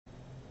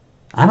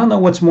I don't know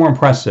what's more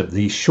impressive.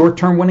 The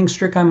short-term winning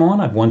streak I'm on,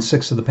 I've won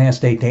 6 of the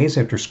past 8 days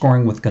after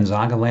scoring with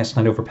Gonzaga last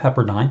night over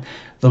Pepperdine.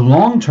 The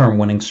long-term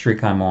winning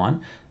streak I'm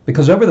on,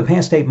 because over the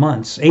past 8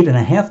 months,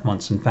 8.5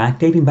 months in fact,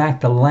 dating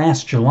back to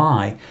last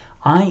July,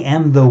 I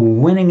am the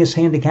winningest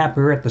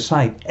handicapper at the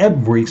site.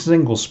 Every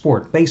single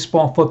sport,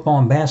 baseball, football,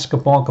 and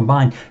basketball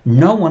combined,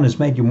 no one has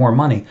made you more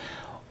money.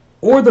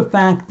 Or the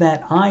fact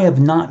that I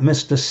have not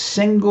missed a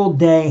single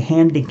day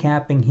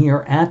handicapping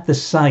here at the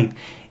site,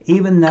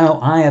 even though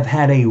I have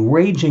had a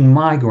raging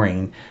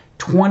migraine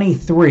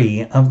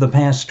 23 of the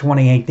past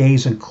 28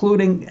 days,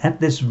 including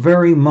at this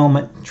very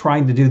moment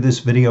trying to do this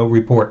video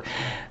report.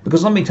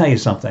 Because let me tell you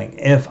something,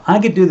 if I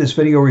could do this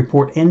video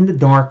report in the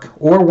dark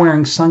or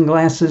wearing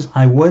sunglasses,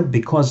 I would,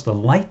 because the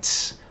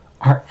lights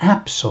are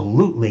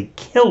absolutely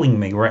killing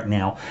me right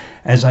now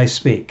as I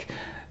speak,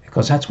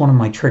 because that's one of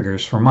my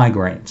triggers for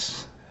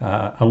migraines.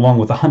 Along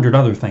with 100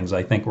 other things,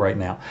 I think, right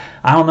now.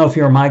 I don't know if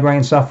you're a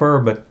migraine sufferer,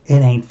 but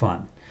it ain't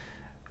fun.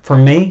 For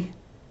me,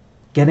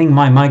 getting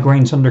my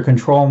migraines under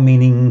control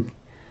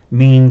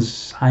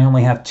means I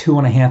only have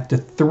 2.5 to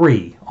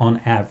 3 on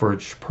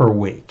average per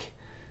week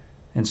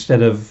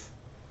instead of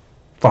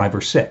 5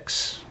 or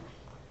 6.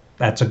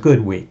 That's a good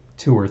week,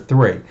 2 or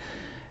 3.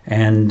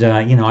 And,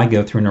 I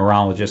go through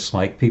neurologists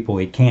like people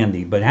eat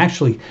candy, but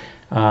actually,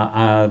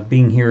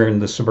 being here in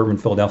the suburban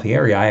Philadelphia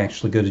area, I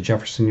actually go to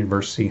Jefferson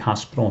University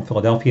Hospital in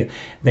Philadelphia.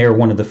 They are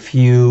one of the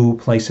few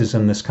places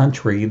in this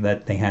country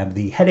that they have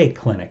the headache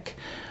clinic,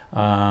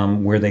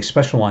 where they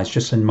specialize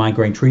just in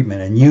migraine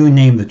treatment. And you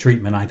name the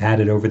treatment, I've had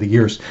it over the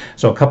years.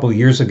 So a couple of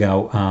years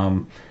ago,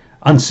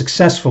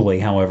 unsuccessfully,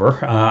 however,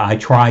 I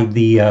tried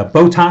the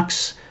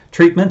Botox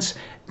treatments.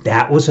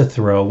 That was a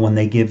thrill when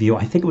they give you,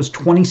 I think it was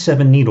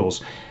 27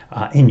 needles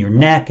in your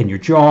neck and your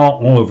jaw,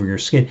 all over your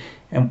skin.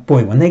 And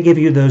boy, when they give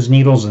you those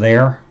needles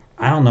there,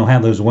 I don't know how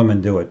those women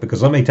do it,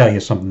 because let me tell you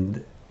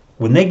something.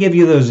 When they give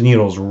you those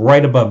needles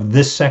right above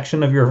this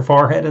section of your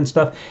forehead and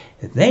stuff,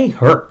 they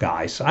hurt,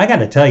 guys. I got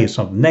to tell you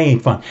something. They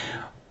ain't fun.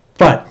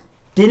 But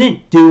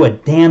didn't do a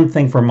damn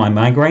thing for my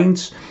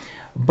migraines.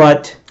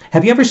 But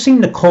have you ever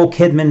seen Nicole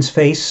Kidman's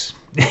face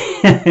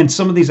and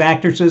some of these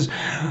actresses?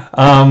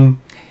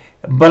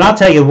 But I'll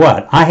tell you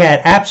what, I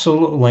had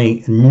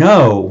absolutely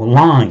no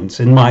lines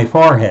in my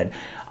forehead.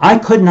 I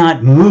could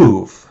not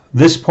move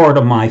this part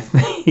of my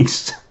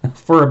face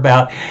for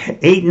about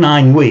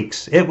 8-9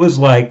 weeks. It was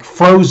like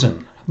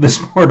frozen, this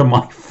part of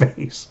my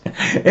face.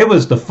 It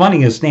was the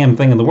funniest damn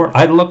thing in the world.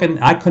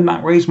 I could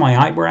not raise my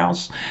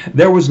eyebrows.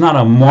 There was not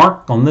a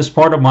mark on this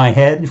part of my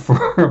head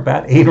for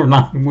about 8 or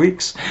 9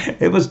 weeks.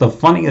 It was the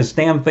funniest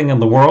damn thing in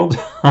the world.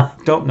 I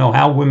don't know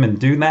how women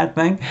do that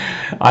thing.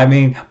 I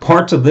mean,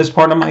 parts of this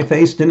part of my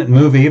face didn't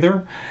move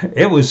either.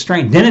 It was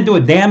strange. Didn't do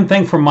a damn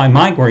thing for my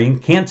migraine.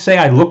 Can't say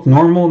I looked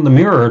normal in the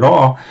mirror at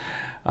all.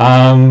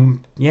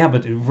 Yeah,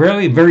 but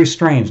really very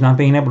strange not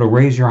being able to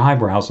raise your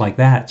eyebrows like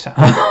that.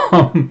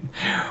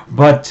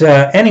 But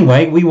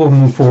anyway, we will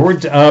move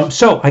forward.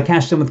 So I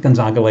cashed in with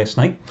Gonzaga last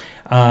night.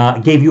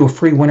 Gave you a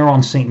free winner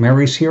on St.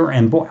 Mary's here.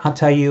 And boy, I'll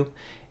tell you,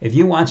 if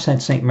you watched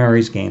that St.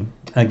 Mary's game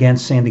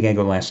against San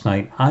Diego last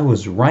night, I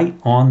was right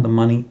on the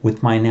money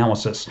with my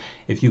analysis.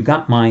 If you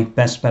got my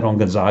best bet on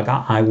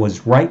Gonzaga, I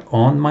was right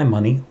on the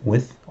money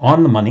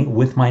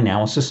with my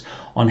analysis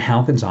on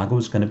how Gonzaga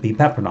was going to beat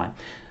Pepperdine.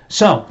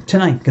 So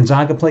tonight,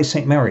 Gonzaga plays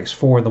St. Mary's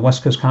for the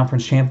West Coast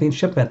Conference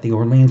Championship at the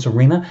Orleans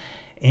Arena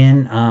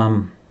in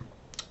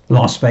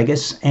Las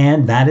Vegas,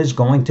 and that is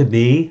going to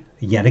be,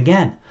 yet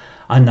again,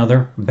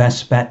 another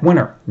best bet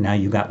winner. Now,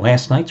 you got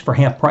last night's for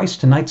half price.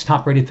 Tonight's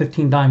top-rated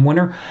 15-dime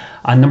winner,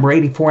 number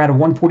 84 out of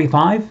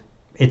 145.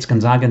 It's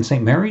Gonzaga and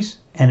St. Mary's,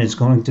 and it's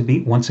going to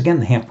be, once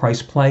again, the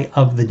half-price play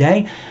of the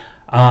day.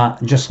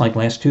 Just like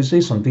last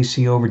Tuesdays on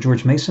VCU over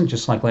George Mason,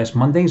 just like last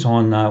Mondays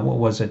on,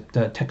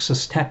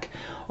 Texas Tech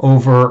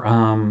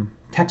over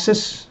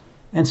Texas.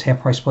 And it's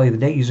half price play of the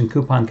day using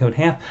coupon code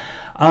HALF.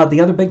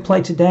 The other big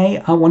play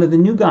today, one of the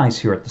new guys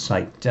here at the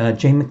site,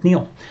 Jay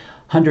McNeil,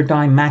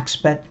 100-dime max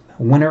bet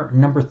winner,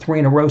 number 3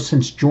 in a row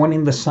since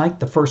joining the site.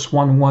 The first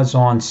one was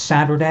on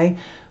Saturday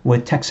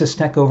with Texas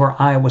Tech over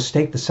Iowa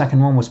State. The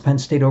second one was Penn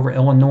State over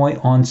Illinois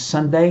on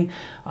Sunday.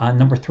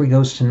 Number 3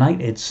 goes tonight.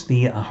 It's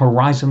the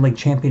Horizon League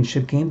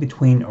Championship game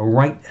between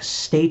Wright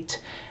State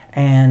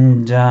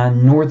and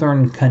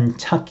Northern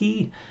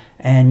Kentucky.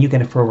 And you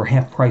get it for over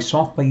half price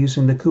off by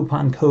using the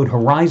coupon code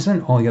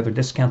Horizon. All the other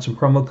discounts and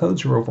promo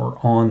codes are over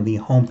on the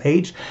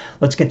homepage.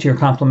 Let's get to your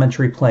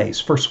complimentary plays.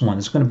 First one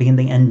is going to be in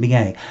the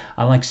NBA.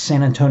 I like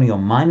San Antonio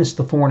minus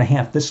the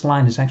 4.5. This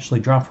line has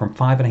actually dropped from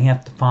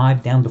 5.5 to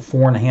 5 down to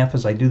 4.5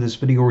 as I do this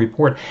video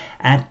report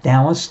at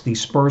Dallas. The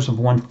Spurs have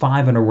won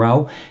 5 in a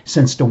row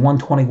since the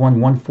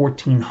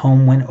 121-114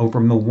 home win over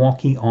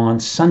Milwaukee on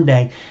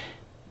Sunday.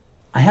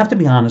 I have to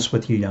be honest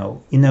with you,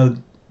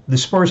 the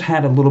Spurs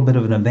had a little bit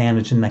of an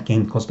advantage in that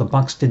game because the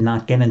Bucks did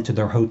not get into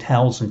their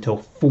hotels until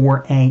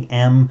 4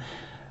 a.m.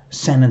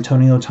 San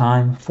Antonio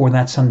time for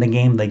that Sunday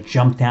game. They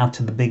jumped out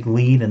to the big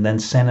lead, and then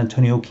San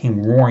Antonio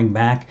came roaring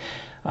back.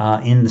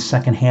 in the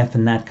second half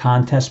in that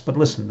contest. But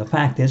listen, the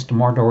fact is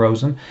DeMar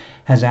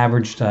has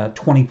averaged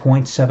 20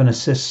 points, 7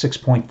 assists,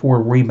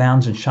 6.4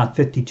 rebounds, and shot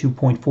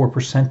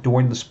 52.4%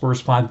 during the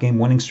Spurs 5-game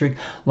winning streak.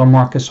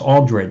 LaMarcus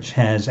Aldridge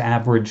has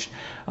averaged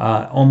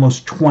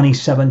almost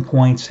 27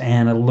 points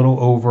and a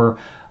little over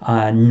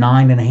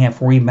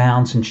 9.5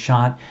 rebounds and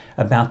shot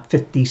about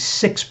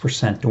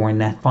 56% during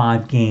that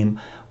 5-game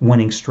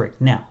winning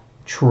streak. Now,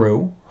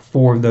 true,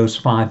 4 of those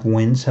 5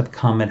 wins have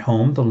come at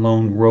home. The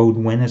lone road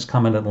win has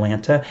come at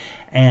Atlanta.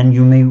 And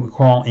you may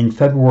recall in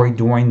February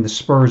during the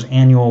Spurs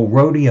annual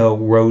rodeo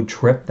road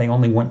trip, they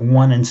only went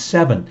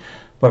 1-7.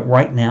 But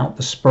right now,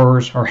 the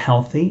Spurs are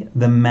healthy.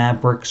 The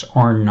Mavericks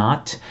are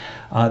not.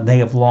 They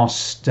have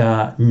lost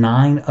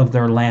 9 of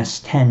their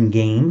last 10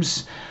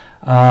 games.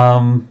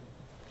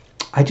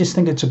 I just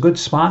think it's a good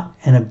spot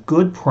and a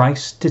good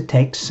price to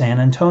take San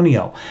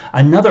Antonio.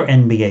 Another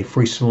NBA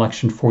free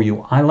selection for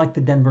you. I like the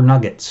Denver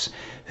Nuggets,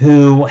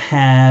 who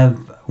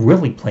have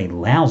really played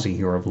lousy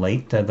here of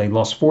late. They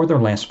lost 4 of their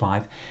last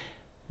 5.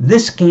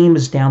 This game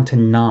is down to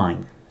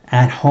 9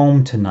 at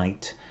home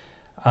tonight.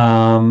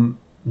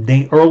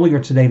 Earlier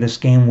today, this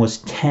game was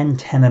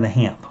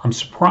 10-10.5. I'm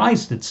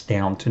surprised it's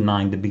down to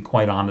 9, to be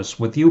quite honest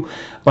with you.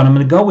 But I'm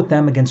going to go with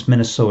them against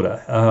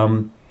Minnesota.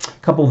 A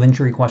couple of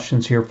injury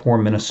questions here for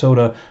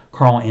Minnesota.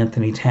 Karl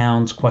Anthony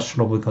Towns,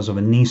 questionable because of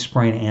a knee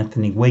sprain.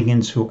 Andrew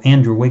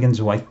Wiggins,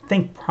 who I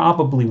think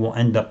probably will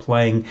end up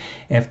playing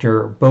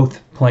after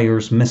both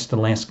players missed the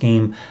last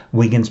game.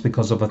 Wiggins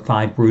because of a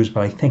thigh bruise,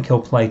 but I think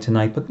he'll play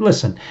tonight. But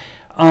listen,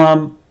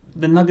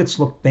 the Nuggets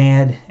looked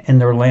bad in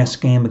their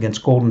last game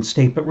against Golden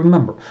State. But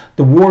remember,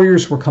 the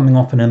Warriors were coming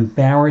off an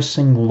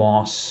embarrassing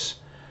loss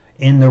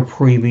in their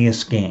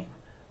previous game.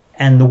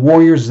 And the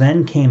Warriors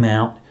then came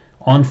out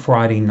on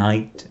Friday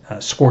night,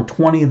 scored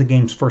 20 of the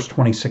game's first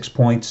 26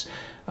 points,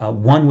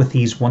 won with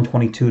ease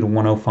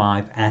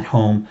 122-105 at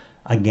home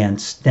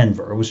against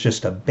Denver. It was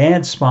just a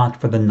bad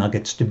spot for the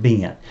Nuggets to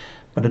be in.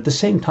 But at the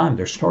same time,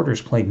 their starters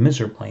played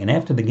miserably. And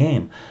after the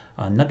game,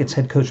 Nuggets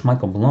head coach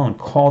Michael Malone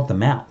called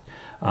them out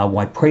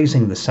while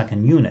praising the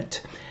second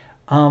unit.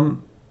 The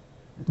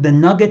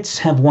Nuggets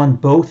have won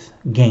both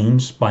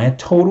games by a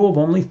total of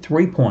only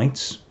 3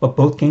 points, but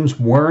both games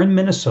were in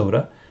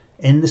Minnesota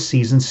in the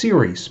season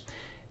series.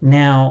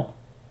 Now,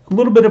 a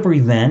little bit of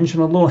revenge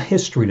and a little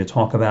history to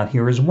talk about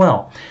here as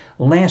well.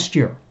 Last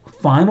year,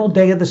 final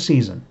day of the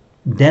season,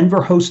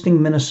 Denver hosting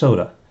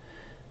Minnesota.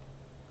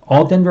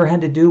 All Denver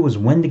had to do was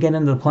win to get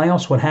into the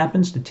playoffs. What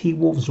happens? The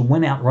T-Wolves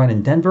win outright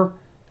in Denver,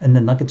 and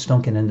the Nuggets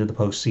don't get into the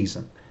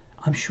postseason.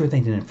 I'm sure they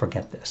didn't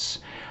forget this.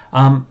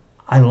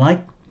 I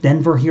like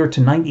Denver here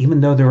tonight, even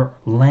though they're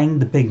laying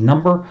the big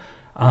number.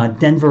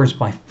 Denver is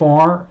by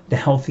far the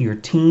healthier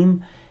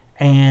team,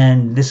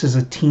 and this is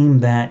a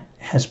team that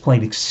has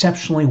played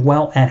exceptionally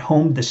well at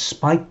home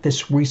despite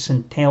this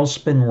recent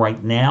tailspin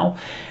right now.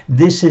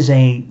 This is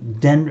a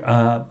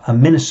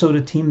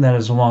Minnesota team that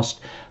has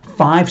lost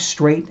 5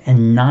 straight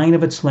and 9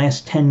 of its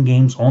last 10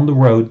 games on the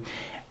road.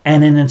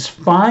 And in its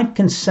 5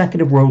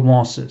 consecutive road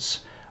losses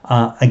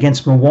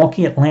against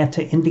Milwaukee,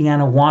 Atlanta,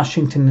 Indiana,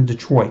 Washington, and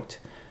Detroit,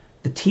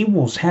 the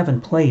T-Wolves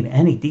haven't played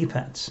any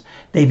defense.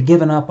 They've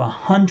given up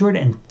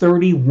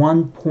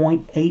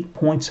 131.8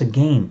 points a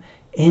game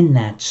in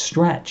that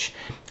stretch.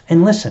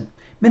 And listen,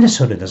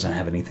 Minnesota doesn't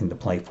have anything to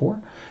play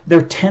for.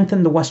 They're 10th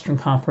in the Western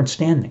Conference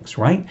standings,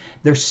 right?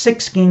 They're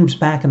 6 games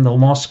back in the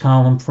loss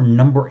column from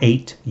number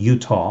 8,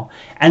 Utah,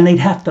 and they'd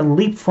have to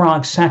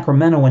leapfrog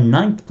Sacramento in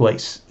 9th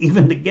place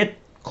even to get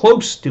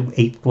close to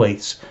 8th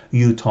place,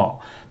 Utah.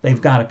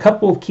 They've got a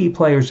couple of key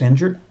players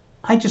injured.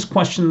 I just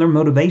question their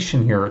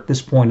motivation here at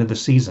this point of the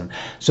season.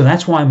 So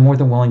that's why I'm more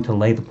than willing to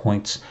lay the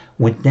points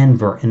with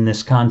Denver in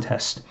this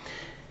contest.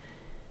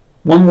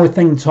 One more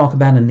thing to talk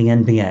about in the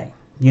NBA.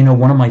 You know,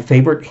 one of my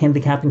favorite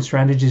handicapping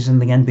strategies in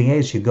the NBA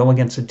is you go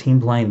against a team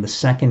playing the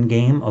second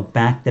game of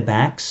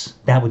back-to-backs.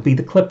 That would be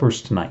the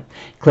Clippers tonight.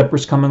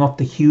 Clippers coming off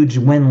the huge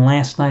win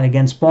last night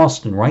against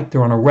Boston, right?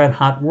 They're on a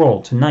red-hot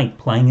roll tonight,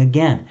 playing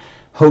again,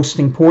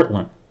 hosting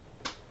Portland.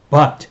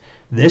 But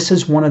this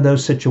is one of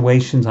those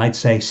situations I'd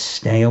say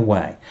stay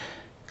away.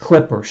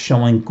 Clippers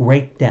showing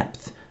great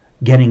depth,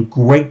 getting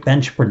great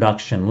bench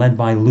production led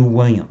by Lou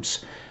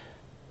Williams,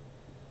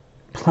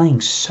 playing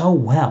so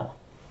well.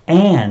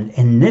 And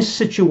in this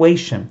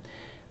situation,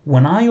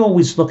 when I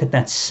always look at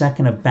that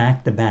second of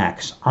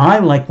back-to-backs, I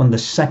like when the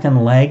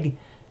second leg,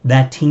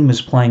 that team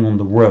is playing on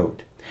the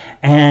road.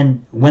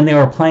 And when they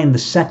are playing the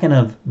second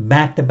of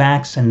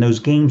back-to-backs and those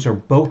games are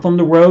both on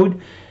the road,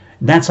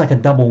 that's like a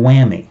double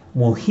whammy.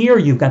 Well, here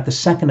you've got the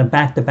second of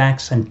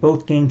back-to-backs and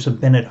both games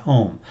have been at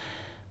home.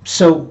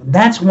 So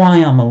that's why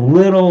I'm a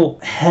little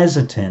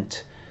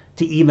hesitant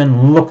to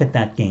even look at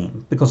that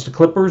game, because the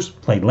Clippers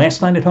played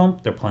last night at home.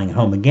 They're playing at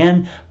home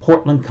again.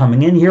 Portland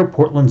coming in here.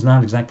 Portland's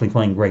not exactly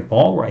playing great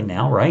ball right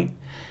now, right?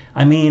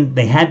 I mean,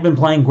 they had been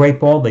playing great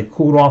ball. They've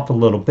cooled off a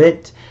little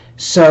bit.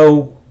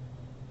 So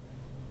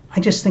I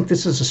just think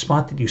this is a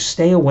spot that you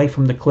stay away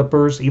from the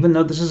Clippers, even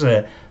though this is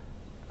a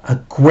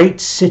great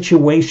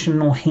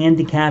situational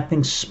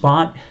handicapping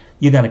spot.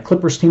 You got a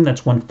Clippers team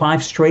that's won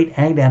 5 straight,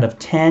 8 out of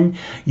 10.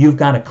 You've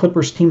got a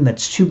Clippers team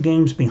that's 2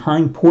 games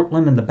behind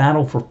Portland in the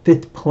battle for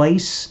 5th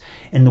place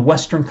in the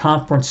Western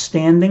Conference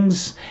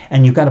standings.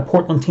 And you've got a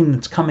Portland team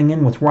that's coming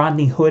in with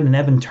Rodney Hood and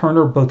Evan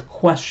Turner, both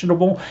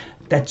questionable.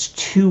 That's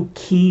 2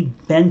 key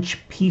bench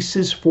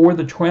pieces for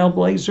the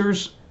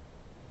Trailblazers.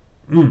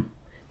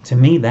 To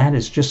me, that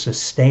is just a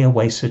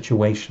stay-away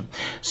situation.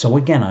 So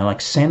again, I like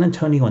San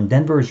Antonio and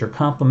Denver as your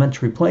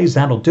complimentary plays.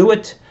 That'll do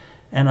it.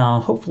 And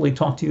I'll hopefully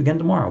talk to you again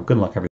tomorrow. Good luck, everybody.